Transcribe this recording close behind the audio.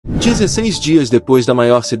16 dias depois da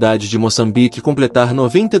maior cidade de Moçambique completar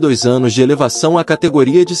 92 anos de elevação à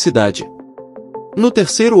categoria de cidade. No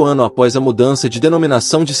terceiro ano após a mudança de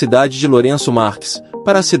denominação de cidade de Lourenço Marques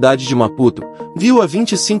para a cidade de Maputo, viu a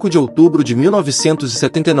 25 de outubro de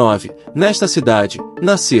 1979, nesta cidade,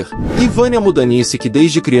 nascer Ivânia Mudanice, que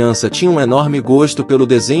desde criança tinha um enorme gosto pelo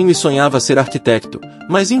desenho e sonhava ser arquiteto,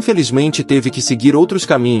 mas infelizmente teve que seguir outros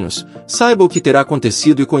caminhos. Saiba o que terá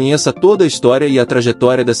acontecido e conheça toda a história e a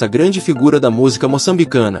trajetória dessa grande figura da música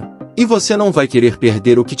moçambicana. E você não vai querer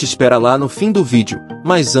perder o que te espera lá no fim do vídeo,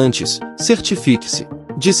 mas antes, certifique-se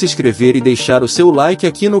de se inscrever e deixar o seu like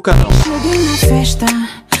aqui no canal. Cheguei na festa,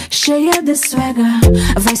 cheia de swagger,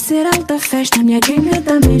 vai ser alta festa, minha game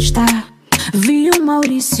também está. Vi o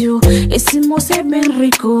Maurício, esse moço é bem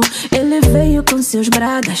rico, ele veio com seus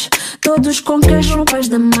bradas, todos com as roupas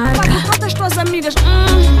da marca. Paga todas tuas amigas,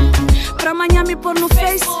 pra amanhã me pôr no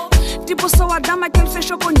face. Tipo, sou a dama que ele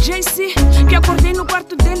fechou com JC, que acordei no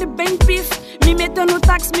quarto dele bem pif, me meteu no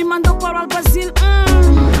táxi, me mandou para o Albazil.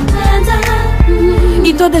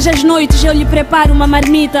 E todas as noites eu lhe preparo uma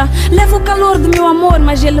marmita, levo o calor do meu amor,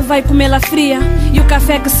 mas ele vai comê-la fria. E o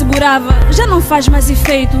café que segurava já não faz mais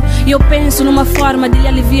efeito, e eu penso numa forma de lhe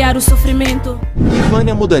aliviar o sofrimento.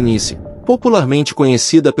 Ivânia Mudanice, popularmente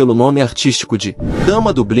conhecida pelo nome artístico de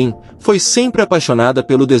Dama do Bling, foi sempre apaixonada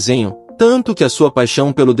pelo desenho, tanto que a sua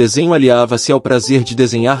paixão pelo desenho aliava-se ao prazer de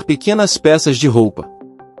desenhar pequenas peças de roupa.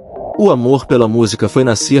 O amor pela música foi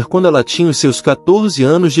nascer quando ela tinha os seus 14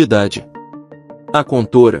 anos de idade. A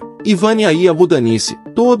cantora, Ivânia ia Mudanice,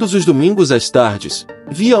 todos os domingos às tardes,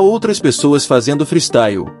 via outras pessoas fazendo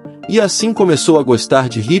freestyle, e assim começou a gostar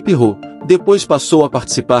de hip hop. Depois passou a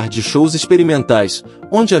participar de shows experimentais,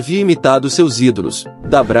 onde havia imitado seus ídolos,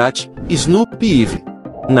 Da Brat, Snoop e Eve.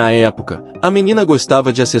 Na época, a menina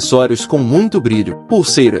gostava de acessórios com muito brilho,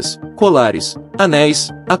 pulseiras, colares,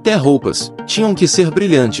 anéis, até roupas, tinham que ser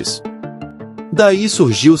brilhantes. Daí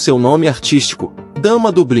surgiu seu nome artístico,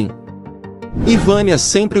 Dama do Bling. Ivânia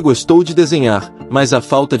sempre gostou de desenhar, mas a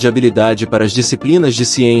falta de habilidade para as disciplinas de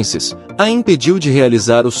ciências a impediu de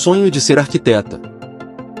realizar o sonho de ser arquiteta.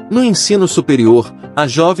 No ensino superior, a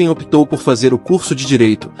jovem optou por fazer o curso de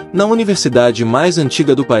Direito, na universidade mais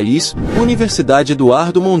antiga do país, Universidade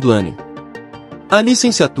Eduardo Mondlane. A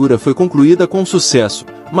licenciatura foi concluída com sucesso,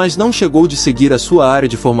 mas não chegou de seguir a sua área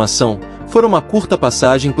de formação, foi uma curta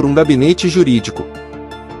passagem por um gabinete jurídico.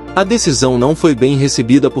 A decisão não foi bem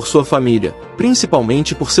recebida por sua família,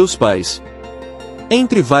 principalmente por seus pais.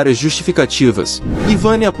 Entre várias justificativas,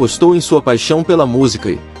 Ivânia apostou em sua paixão pela música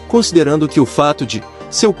e, considerando que o fato de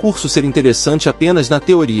seu curso ser interessante apenas na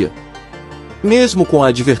teoria. Mesmo com a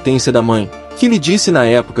advertência da mãe, que lhe disse na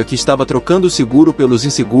época que estava trocando o seguro pelos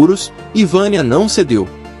inseguros, Ivânia não cedeu.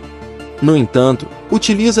 No entanto,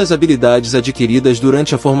 utiliza as habilidades adquiridas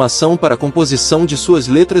durante a formação para a composição de suas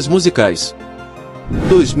letras musicais.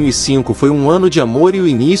 2005 foi um ano de amor e o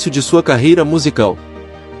início de sua carreira musical.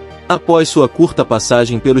 Após sua curta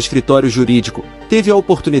passagem pelo escritório jurídico, teve a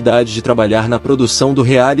oportunidade de trabalhar na produção do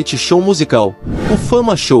reality show musical, o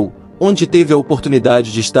Fama Show, onde teve a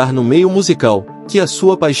oportunidade de estar no meio musical, que é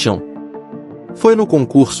sua paixão. Foi no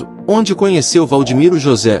concurso, onde conheceu Valdemiro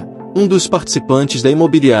José, um dos participantes da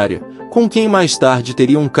imobiliária, com quem mais tarde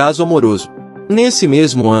teria um caso amoroso. Nesse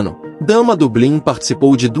mesmo ano, Dama do Bling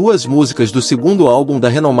participou de 2 músicas do segundo álbum da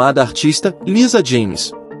renomada artista, Lisa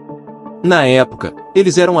James. Na época,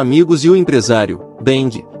 eles eram amigos e o empresário,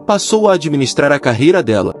 Bang, passou a administrar a carreira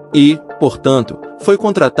dela, e, portanto, foi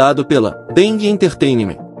contratado pela Bang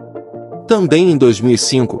Entertainment. Também em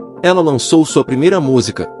 2005, ela lançou sua primeira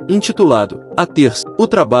música, intitulado A Terça. O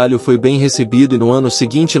trabalho foi bem recebido e no ano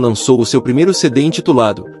seguinte lançou o seu primeiro CD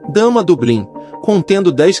intitulado Dama do Bling,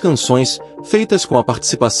 contendo 10 canções, feitas com a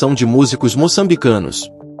participação de músicos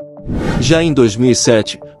moçambicanos. Já em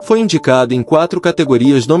 2007, foi indicado em 4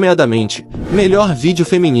 categorias, nomeadamente Melhor Vídeo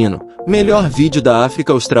Feminino, Melhor Vídeo da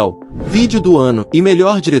África Austral, Vídeo do Ano e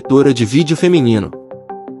Melhor Diretora de Vídeo Feminino.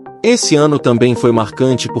 Esse ano também foi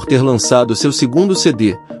marcante por ter lançado seu segundo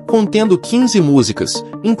CD, contendo 15 músicas,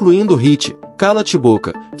 incluindo o hit Cala-te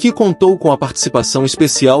Boca, que contou com a participação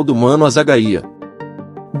especial do Mano Azagaia.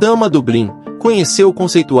 Dama do Bling conheceu o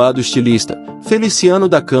conceituado estilista Feliciano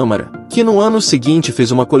da Câmara, que no ano seguinte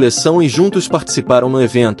fez uma coleção e juntos participaram no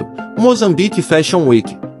evento Moçambique Fashion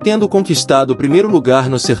Week, tendo conquistado o primeiro lugar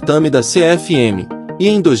no certame da CFM, e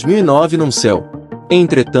em 2009 no Céu.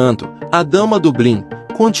 Entretanto, a Dama do Bling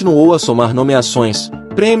continuou a somar nomeações,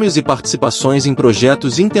 prêmios e participações em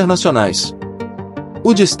projetos internacionais.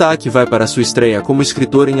 O destaque vai para sua estreia como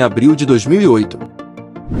escritora em abril de 2008.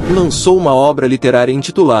 Lançou uma obra literária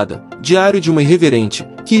intitulada Diário de uma Irreverente,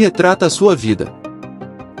 que retrata a sua vida.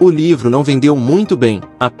 O livro não vendeu muito bem,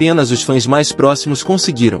 apenas os fãs mais próximos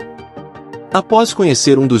conseguiram. Após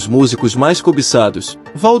conhecer um dos músicos mais cobiçados,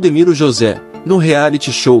 Valdemiro José, no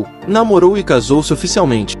reality show, namorou e casou-se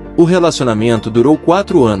oficialmente. O relacionamento durou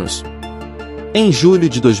 4 anos. Em julho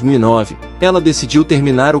de 2009, ela decidiu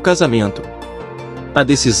terminar o casamento. A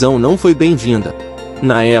decisão não foi bem-vinda.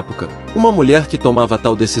 Na época, uma mulher que tomava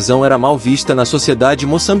tal decisão era mal vista na sociedade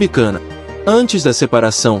moçambicana. Antes da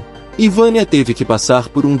separação, Ivânia teve que passar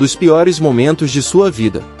por um dos piores momentos de sua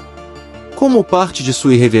vida. Como parte de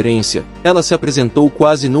sua irreverência, ela se apresentou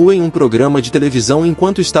quase nua em um programa de televisão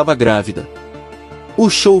enquanto estava grávida. O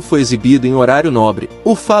show foi exibido em horário nobre.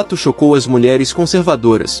 O fato chocou as mulheres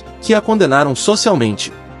conservadoras, que a condenaram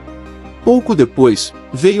socialmente. Pouco depois,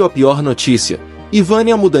 veio a pior notícia: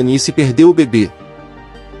 Ivânia Mudanice perdeu o bebê.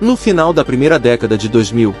 No final da primeira década de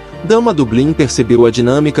 2000, Dama do Bling percebeu a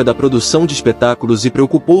dinâmica da produção de espetáculos e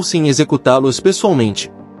preocupou-se em executá-los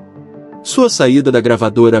pessoalmente. Sua saída da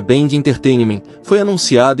gravadora Bang Entertainment foi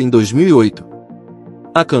anunciada em 2008.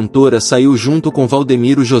 A cantora saiu junto com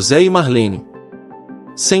Valdemiro José e Marlene.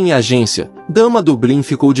 Sem agência, Dama do Bling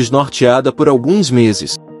ficou desnorteada por alguns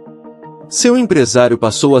meses. Seu empresário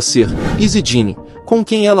passou a ser Isidine, com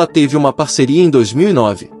quem ela teve uma parceria em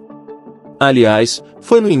 2009. Aliás,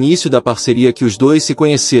 foi no início da parceria que os dois se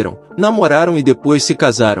conheceram, namoraram e depois se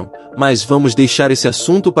casaram, mas vamos deixar esse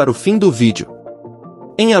assunto para o fim do vídeo.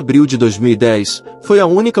 Em abril de 2010, foi a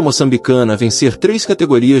única moçambicana a vencer 3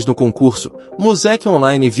 categorias no concurso Mosaic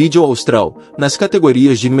Online Video Austral, nas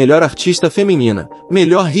categorias de Melhor Artista Feminina,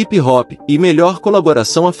 Melhor Hip Hop e Melhor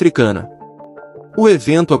Colaboração Africana. O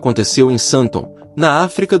evento aconteceu em Sandton, na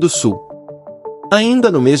África do Sul. Ainda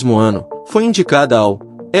no mesmo ano, foi indicada ao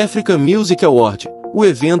African Music Award. O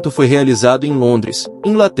evento foi realizado em Londres,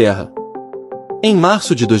 Inglaterra. Em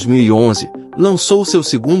março de 2011, lançou seu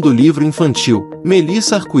segundo livro infantil,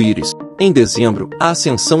 Melissa Arco-Íris. Em dezembro, a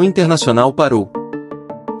ascensão internacional parou.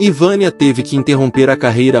 Ivânia teve que interromper a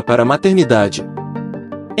carreira para a maternidade.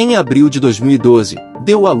 Em abril de 2012,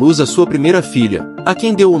 deu à luz a sua primeira filha, a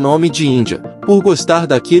quem deu o nome de Índia, por gostar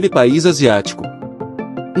daquele país asiático.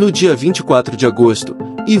 No dia 24 de agosto,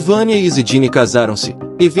 Ivânia e Isidine casaram-se,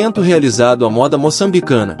 evento realizado à moda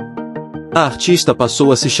moçambicana. A artista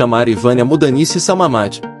passou a se chamar Ivânia Mudanice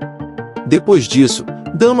Samamad. Depois disso,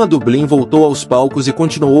 Dama do Bling voltou aos palcos e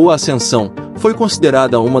continuou a ascensão. Foi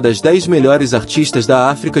considerada uma das 10 melhores artistas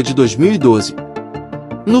da África de 2012.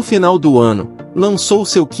 No final do ano, lançou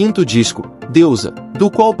seu 5º disco, Deusa,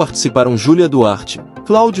 do qual participaram Júlia Duarte,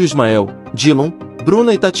 Cláudio Ismael, Dylan,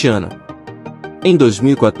 Bruna e Tatiana. Em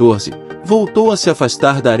 2014, voltou a se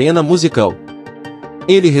afastar da arena musical.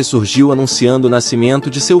 Ele ressurgiu anunciando o nascimento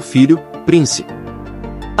de seu filho, Prince.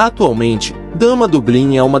 Atualmente, Dama do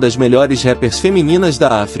Bling é uma das melhores rappers femininas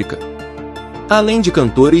da África. Além de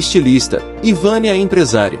cantora e estilista, Ivânia é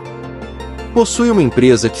empresária. Possui uma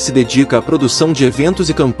empresa que se dedica à produção de eventos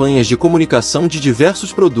e campanhas de comunicação de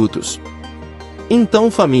diversos produtos. Então,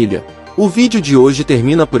 família, o vídeo de hoje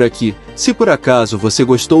termina por aqui. Se por acaso você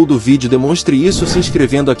gostou do vídeo, demonstre isso se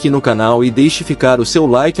inscrevendo aqui no canal e deixe ficar o seu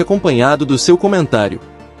like acompanhado do seu comentário.